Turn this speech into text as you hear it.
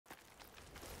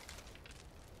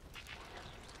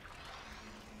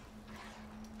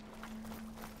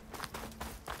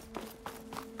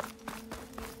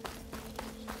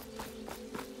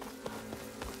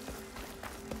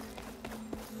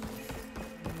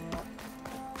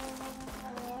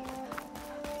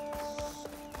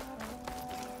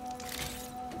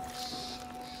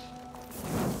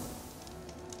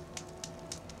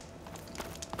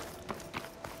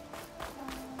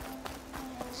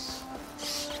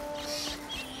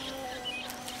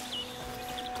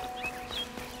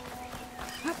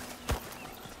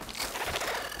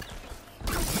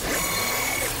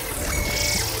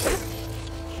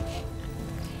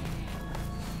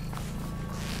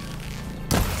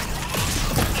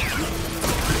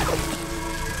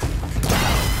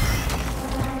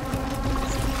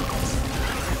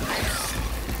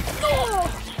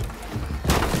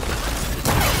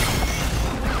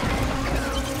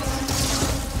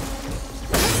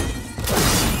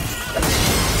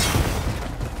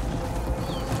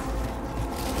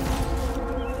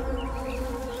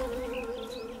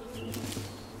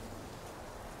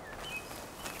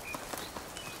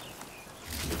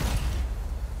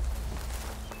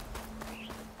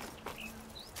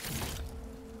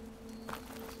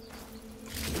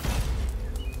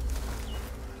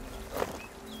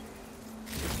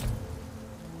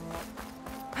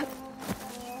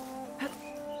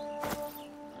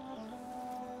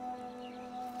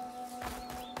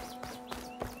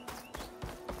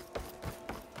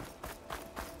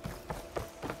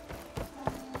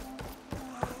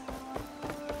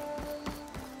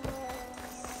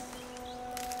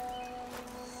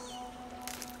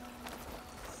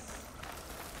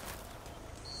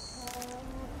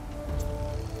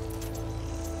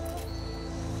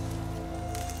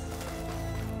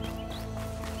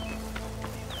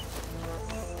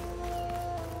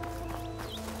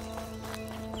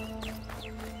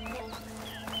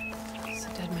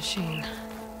machine.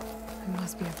 It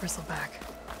must be a bristleback.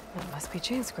 It must be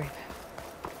chain scrape.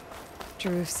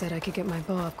 Drew said I could get my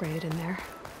bow upgraded in there.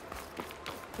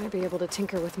 Might be able to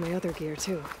tinker with my other gear,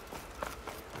 too.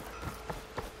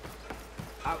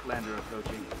 Outlander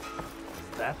approaching.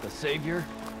 Is that the Savior?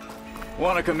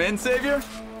 Wanna come in, Savior?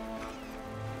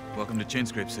 Welcome to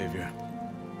Chainscrape, Savior.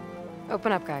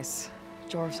 Open up, guys.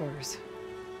 Jorv's orders.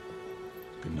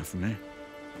 Good enough for me.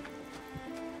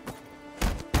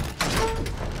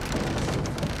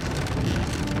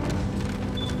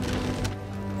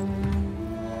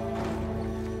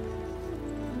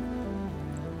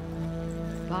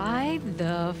 By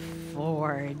the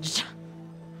Forge.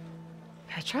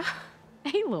 Petra?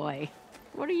 Aloy,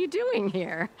 what are you doing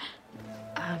here?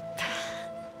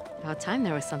 About time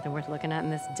there was something worth looking at in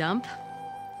this dump.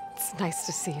 It's nice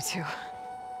to see you, too.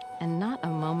 And not a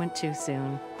moment too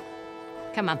soon.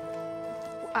 Come on.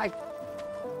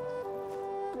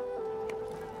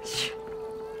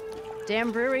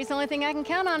 Damn brewery's the only thing I can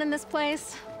count on in this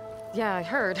place. Yeah, I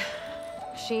heard.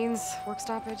 Machines, work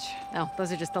stoppage. Oh,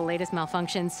 those are just the latest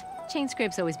malfunctions.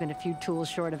 Chainscrape's always been a few tools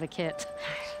short of a kit.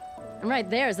 And right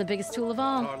there is the biggest tool of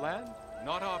all. Our land,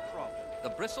 not our problem. The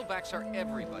bristlebacks are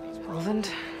everybody's problem.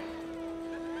 Roland?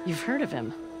 You've heard of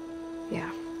him,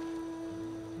 Yeah.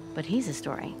 but he's a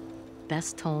story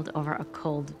best told over a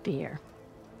cold beer.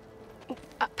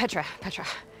 Petra.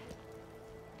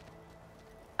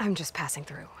 I'm just passing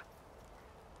through.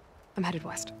 I'm headed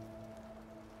west.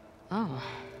 Oh,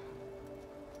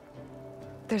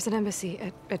 There's an embassy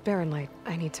at Barren Light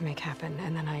I need to make happen,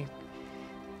 and then I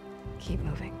keep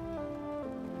moving.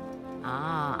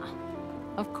 ah,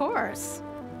 of course.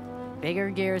 Bigger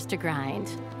gears to grind.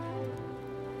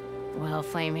 Well,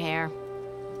 Flamehair,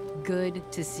 good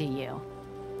to see you.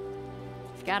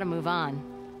 You've got to move on.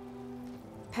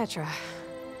 Petra.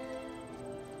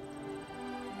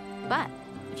 But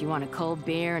if you want a cold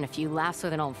beer and a few laughs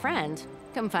with an old friend,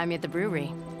 come find me at the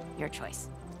brewery. Your choice.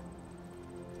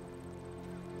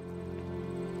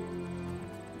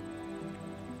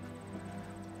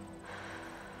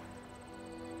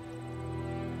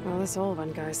 Well, this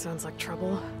Olvan guy sounds like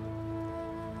trouble.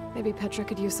 Maybe Petra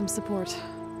could use some support.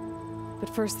 But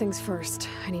first things first,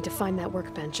 I need to find that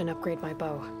workbench and upgrade my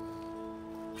bow.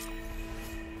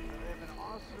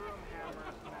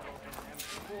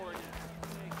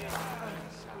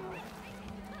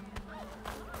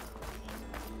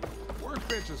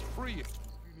 Workbench is free. You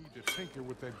need to tinker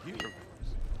with that gear of yours.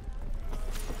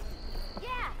 Yeah,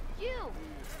 you!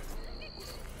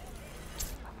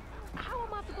 How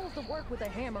am I supposed to work with a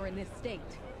hammer in this state?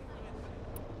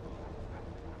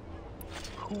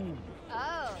 Cool.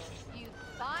 Oh, you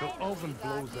The finally oven got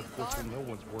blows you that whistle no garbage,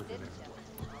 one's working didn't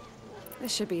in. ya?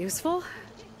 This should be useful.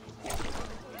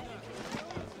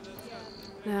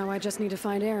 Now I just need to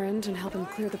find Erend and help him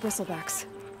clear the bristlebacks.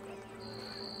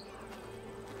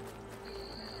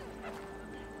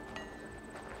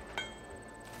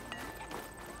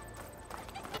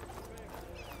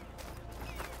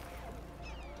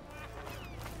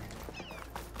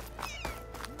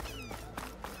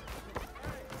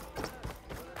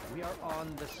 We are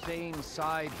on the same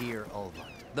side here, Ulvund.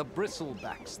 The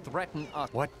bristlebacks threaten us.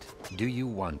 What do you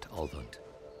want, Ulvund?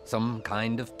 Some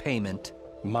kind of payment?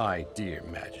 My dear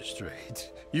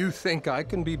magistrate, you think I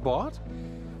can be bought?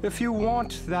 If you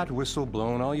want that whistle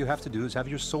blown, all you have to do is have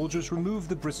your soldiers remove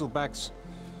the bristlebacks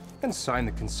and sign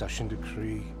the concession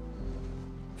decree.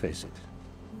 Face it,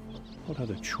 what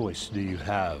other choice do you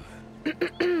have?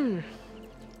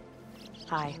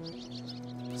 Hi.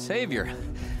 Savior,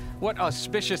 what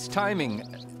auspicious timing.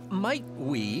 Might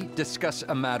we discuss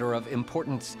a matter of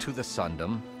importance to the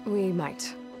Sundom? We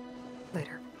might.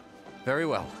 Later. Very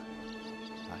well.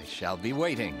 I shall be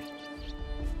waiting.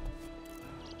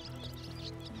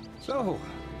 So,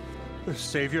 the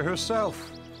savior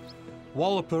herself.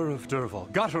 Walloper of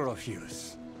Derval, gutter of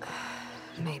youth.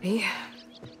 Maybe.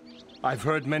 I've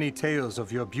heard many tales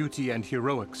of your beauty and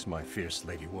heroics, my fierce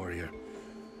lady warrior.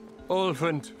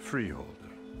 Ulvund Freeholder,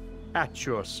 at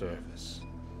your service.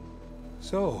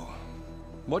 So,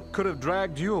 what could have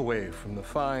dragged you away from the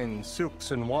fine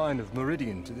silks and wine of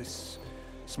Meridian to this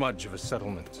smudge of a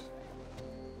settlement?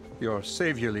 Your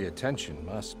saviorly attention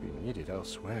must be needed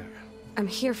elsewhere. I'm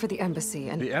here for the embassy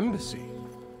and... The embassy?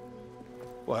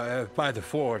 Why, by the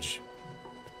Forge.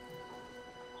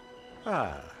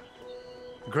 Ah.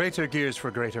 Greater gears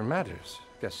for greater matters.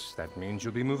 Guess that means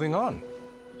you'll be moving on.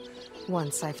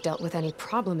 Once I've dealt with any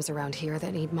problems around here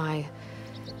that need my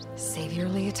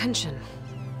saviorly attention.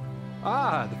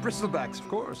 Ah, the bristlebacks, of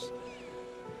course.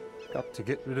 Got to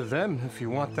get rid of them if you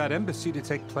want that embassy to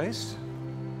take place.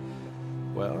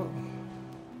 Well,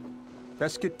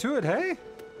 let's get to it, hey?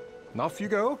 off you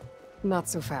go. Not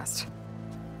so fast.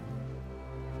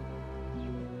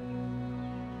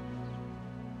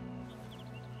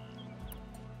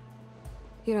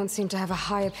 You don't seem to have a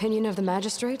high opinion of the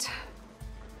magistrate?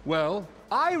 Well,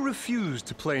 I refuse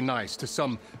to play nice to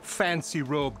some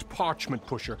fancy-robed parchment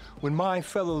pusher when my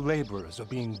fellow laborers are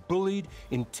being bullied,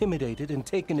 intimidated, and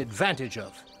taken advantage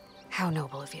of. How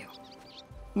noble of you.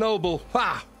 Noble,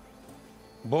 ha!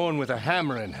 Born with a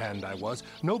hammer in hand, I was.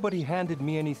 Nobody handed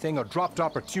me anything or dropped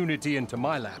opportunity into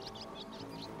my lap.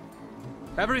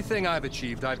 Everything I've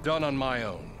achieved, I've done on my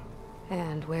own.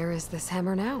 And where is this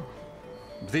hammer now?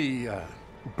 The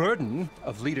burden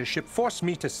of leadership forced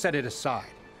me to set it aside.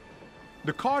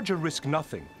 The Carja risk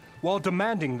nothing, while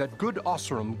demanding that good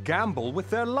Osseram gamble with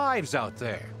their lives out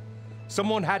there.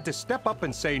 Someone had to step up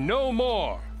and say no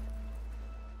more.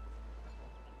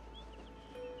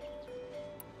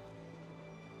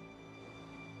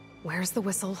 Where's the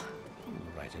whistle?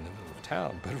 Right in the middle of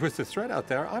town, but with the threat out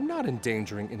there, I'm not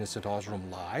endangering innocent Osseram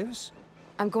lives.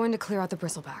 I'm going to clear out the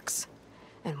bristlebacks.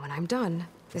 And when I'm done,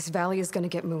 this valley is going to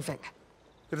get moving.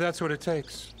 If that's what it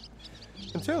takes.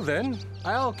 Until then,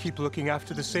 I'll keep looking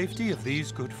after the safety of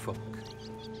these good folk.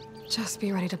 Just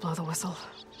be ready to blow the whistle.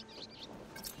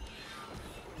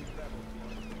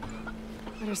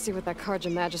 Better see what that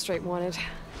Carja magistrate wanted.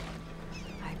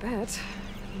 I bet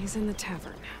he's in the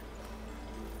tavern.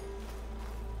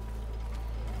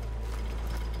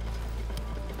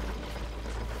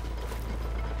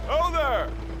 Oh there!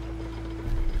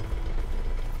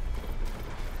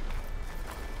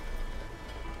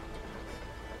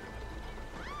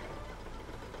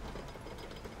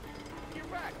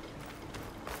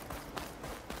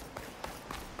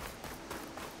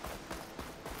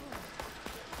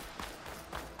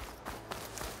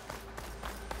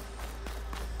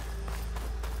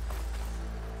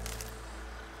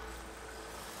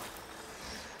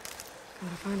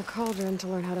 Gotta find a cauldron to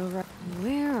learn how to write.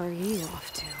 Where are you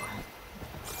off to?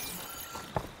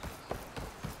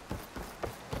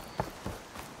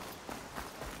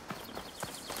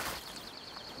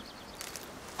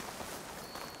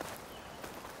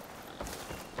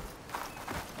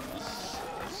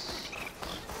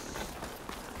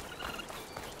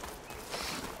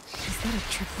 Is that a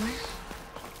tripwire?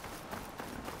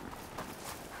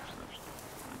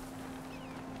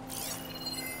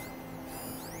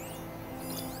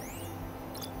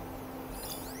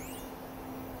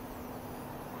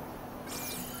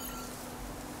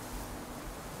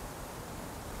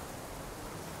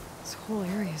 This whole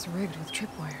area is rigged with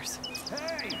tripwires.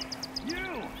 Hey,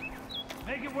 you!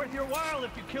 Make it worth your while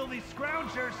if you kill these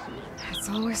scroungers. It's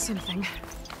always something.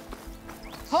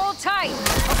 Hold tight!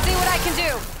 I'll see what I can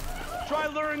do! Try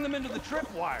luring them into the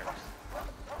tripwires.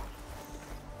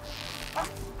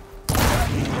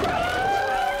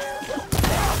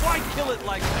 Why kill it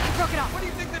like that? He broke it off. What do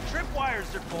you think the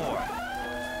tripwires are for?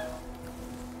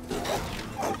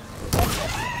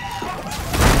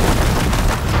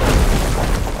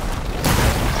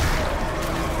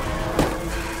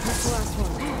 That's the last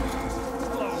one.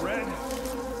 Hello, Red.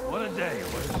 What a day,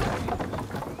 what a day.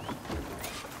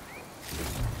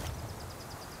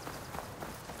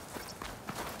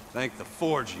 Thank the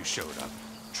Forge you showed up.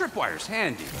 Tripwire's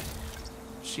handy, but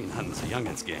she nothing's a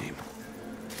youngin's game.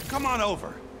 Come on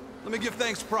over. Let me give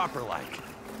thanks proper like.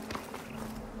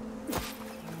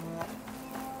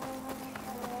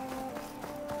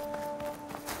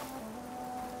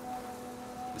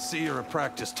 I see you're a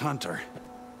practiced hunter.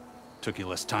 Took you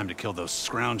less time to kill those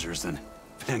scroungers than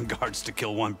vanguards to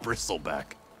kill one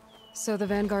bristleback. So the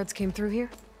vanguards came through here?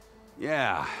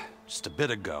 Yeah, just a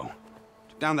bit ago.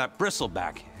 Took down that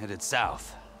bristleback, headed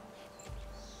south.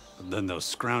 But then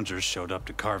those scroungers showed up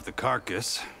to carve the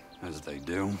carcass, as they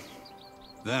do.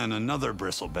 Then another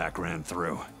bristleback ran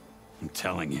through. I'm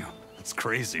telling you, it's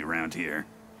crazy around here.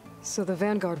 So the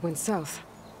vanguard went south?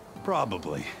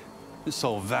 Probably. This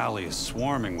whole valley is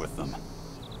swarming with them.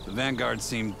 The vanguard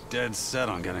seemed dead set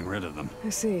on getting rid of them. I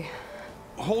see.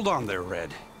 Hold on there,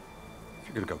 Red. If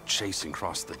you're gonna go chasing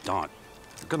across the Daunt,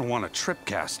 you're gonna want a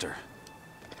tripcaster.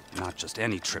 Not just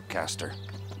any tripcaster.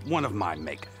 One of my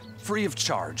make. Free of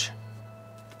charge.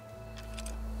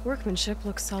 Workmanship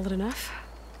looks solid enough.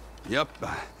 Yep.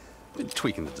 Been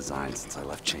tweaking the design since I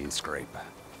left Chainscrape.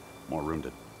 More room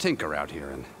to tinker out here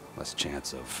and less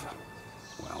chance of,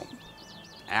 well,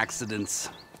 accidents.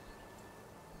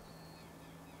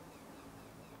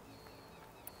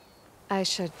 I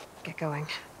should get going.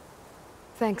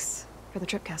 Thanks for the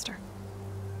tripcaster.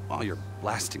 While you're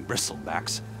blasting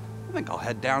bristlebacks, I think I'll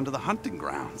head down to the hunting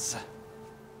grounds.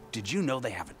 Did you know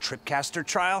they have a tripcaster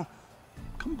trial?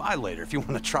 Come by later if you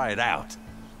want to try it out.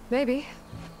 Maybe.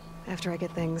 After I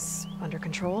get things under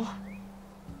control.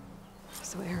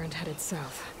 So Aaron headed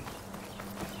south.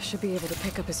 Should be able to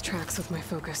pick up his tracks with my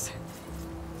focus.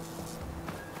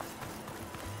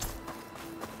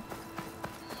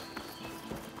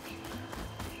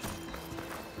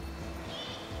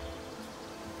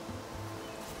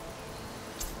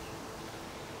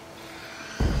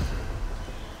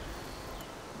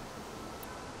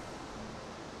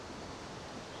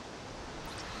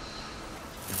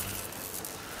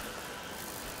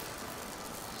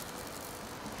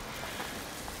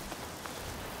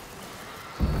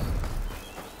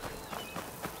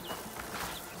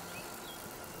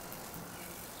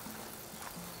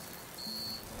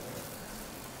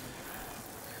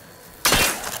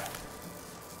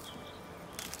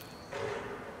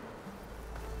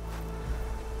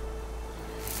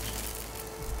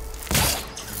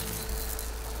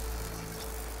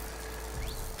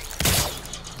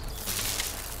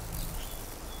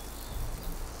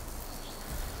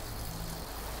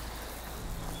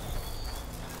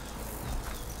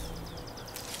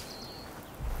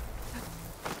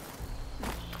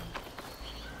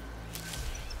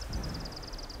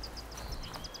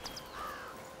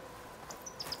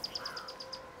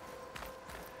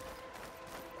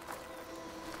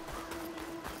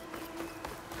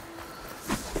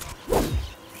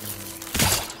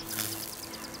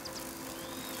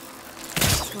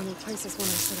 One replaces one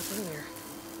I set up earlier.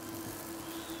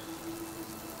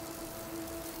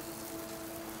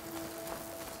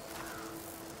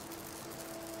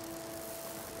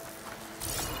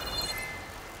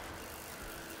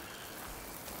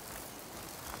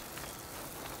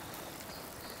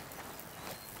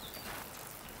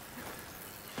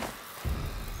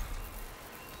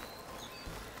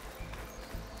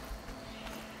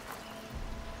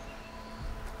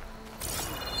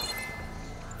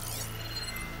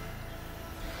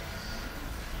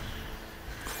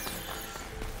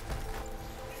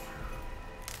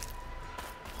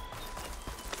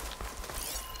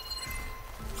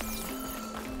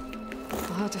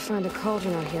 I'll have to find a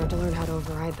cauldron out here to learn how to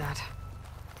override that.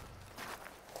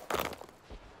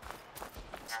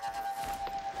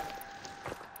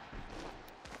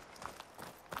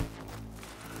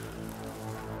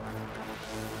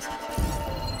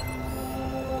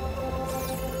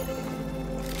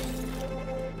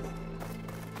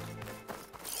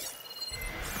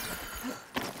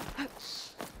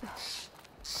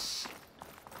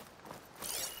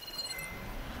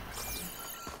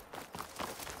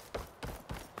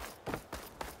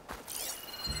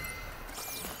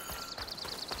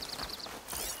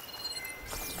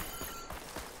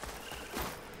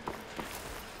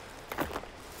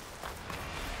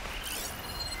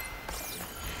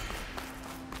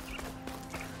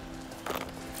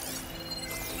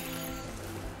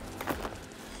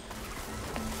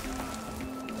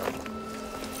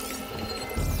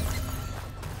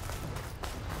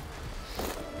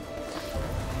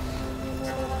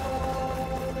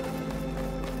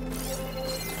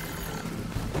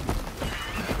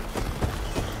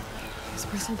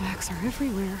 Bristlebacks are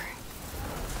everywhere.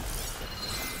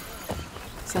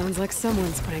 Sounds like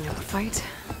someone's putting up a fight.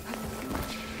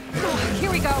 Oh,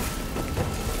 here we go!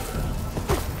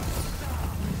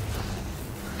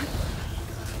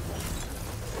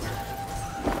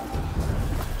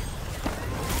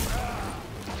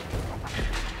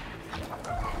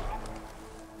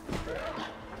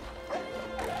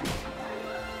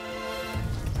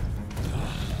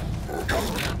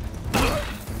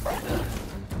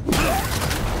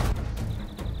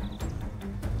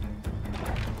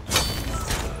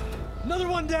 Another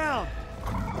one down!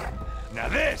 Now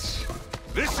this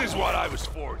is what I was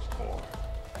forged for.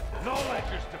 No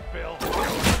ledgers to fill.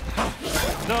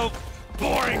 No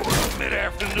boring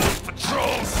mid-afternoon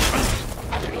patrols.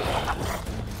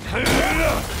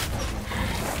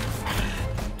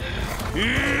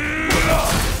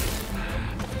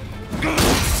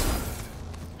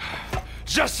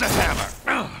 Just a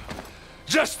hammer.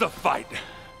 Just the fight.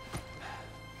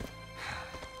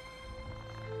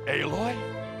 Aloy?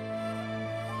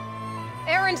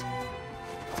 Aaron!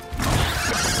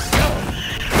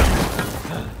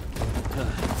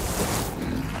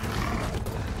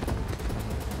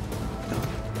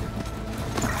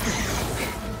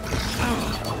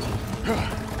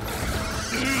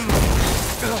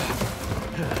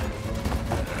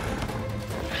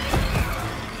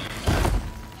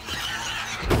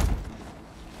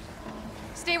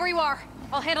 Stay where you are.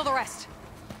 I'll handle the rest.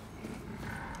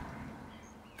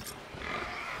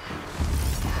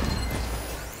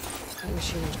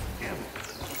 Machine. Damn it.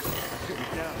 Get me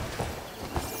down.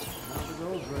 How's the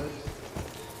girls, Red?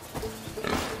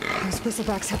 Those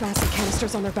Bristlebacks have acid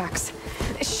canisters on their backs.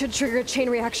 It should trigger a chain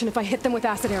reaction if I hit them with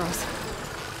acid arrows.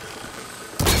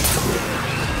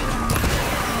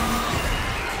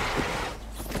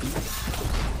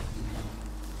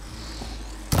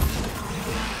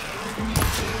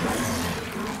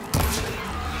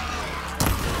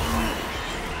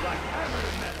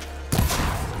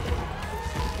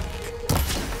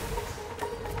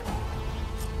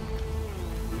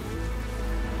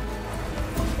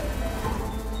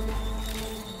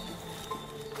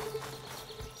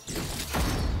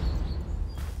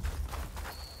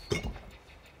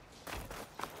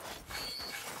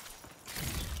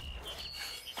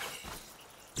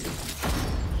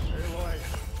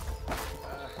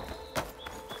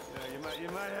 You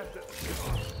might have to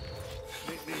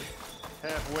meet me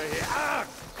halfway here. Ah!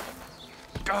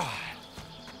 God.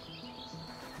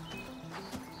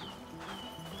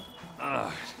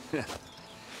 Ah.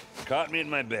 Caught me at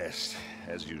my best,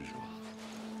 as usual.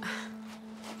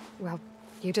 Well,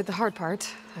 you did the hard part.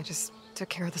 I just took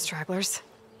care of the stragglers.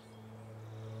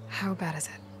 How bad is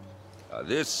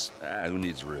it? Who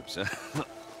needs ribs, huh?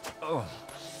 Oh.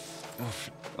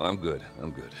 Oh, I'm good.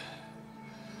 I'm good.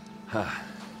 Huh.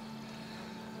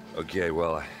 Okay,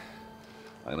 well,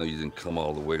 I know you didn't come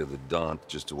all the way to the Daunt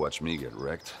just to watch me get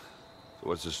wrecked. So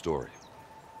what's the story?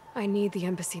 I need the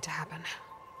embassy to happen,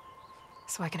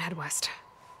 so I can head west.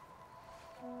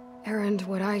 Erend,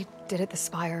 what I did at the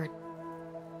Spire,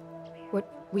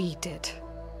 what we did,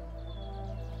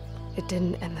 it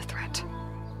didn't end the threat.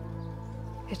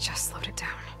 It just slowed it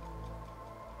down.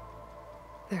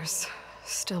 There's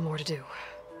still more to do.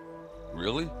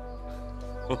 Really?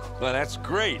 Well, that's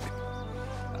great.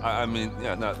 I mean,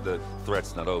 yeah, not the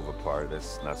threat's not over part.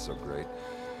 That's not so great.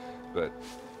 But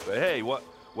hey,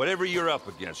 whatever you're up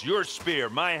against, your spear,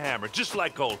 my hammer, just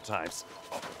like old times.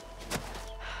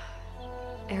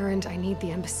 Erend, I need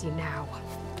the embassy now.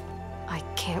 I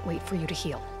can't wait for you to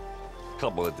heal.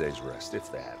 Couple of days rest,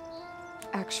 if that.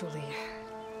 Actually,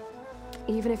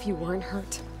 even if you weren't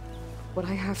hurt, what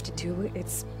I have to do,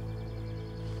 it's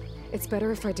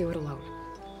better if I do it alone.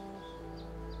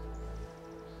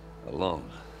 Alone?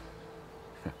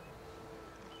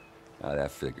 Ah,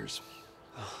 that figures.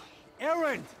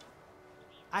 Erend!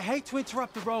 I hate to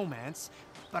interrupt the romance,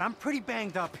 but I'm pretty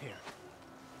banged up here.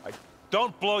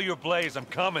 Don't blow your blaze, I'm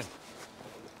coming.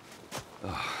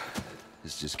 Oh,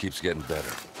 this just keeps getting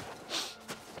better.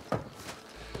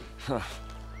 Huh.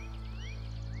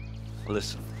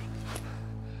 Listen,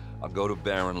 I'll go to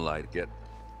Barren Light, get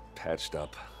patched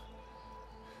up.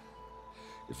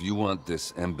 If you want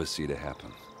this embassy to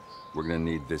happen, we're gonna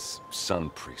need this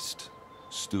Sun Priest,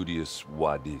 Studius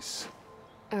Wadis.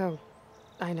 Oh,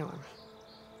 I know him.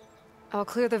 I'll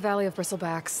clear the Valley of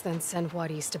Bristlebacks, then send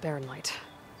Wadis to Barren Light.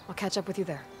 I'll catch up with you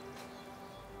there.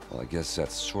 Well, I guess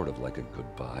that's sort of like a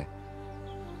goodbye.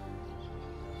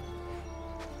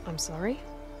 I'm sorry?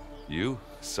 You?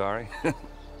 Sorry?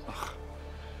 Ugh.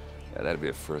 Yeah, that'd be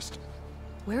a first.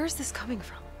 Where is this coming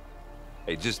from?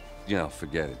 Hey, just,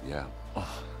 forget it, yeah?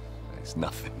 Oh, it's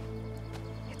nothing.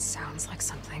 It sounds like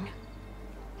something.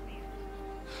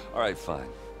 All right, fine.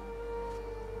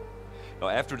 Now,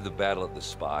 after the battle at the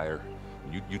Spire,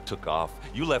 you took off,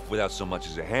 you left without so much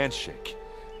as a handshake.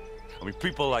 I mean,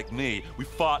 people like me, we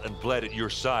fought and bled at your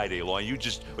side, Aloy, you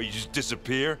just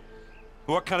disappear?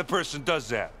 What kind of person does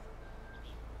that?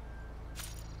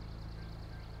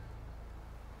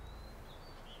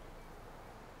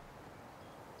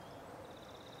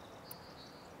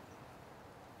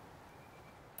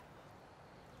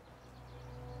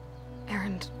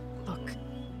 Erend, look.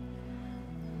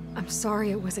 I'm sorry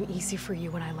it wasn't easy for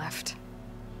you when I left.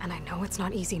 And I know it's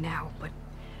not easy now, but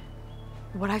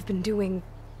what I've been doing...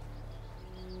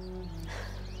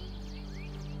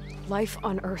 Life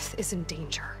on Earth is in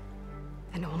danger,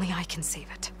 and only I can save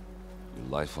it. Your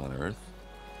life on Earth?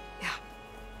 Yeah.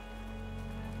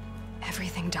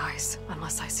 Everything dies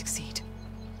unless I succeed.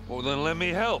 Well, then let me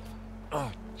help.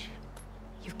 Oh.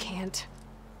 You can't.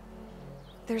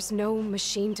 There's no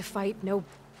machine to fight, no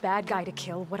bad guy to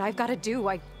kill. What I've got to do,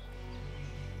 I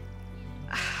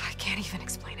can't even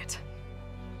explain it.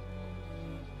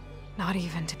 Not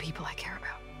even to people I care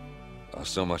about. Oh,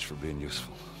 so much for being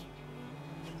useful.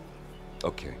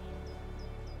 Okay.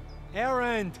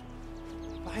 Erend!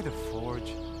 By the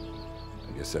forge.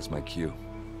 I guess that's my cue.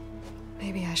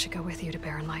 Maybe I should go with you to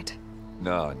Barren Light.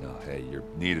 No, hey, you're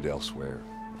needed elsewhere.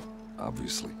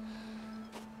 Obviously.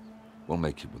 We'll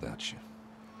make it without you.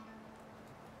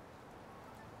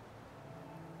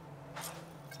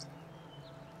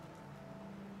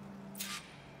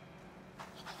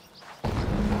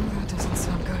 That doesn't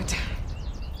sound good.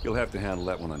 You'll have to handle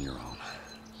that one on your own.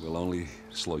 We'll only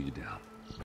slow you down.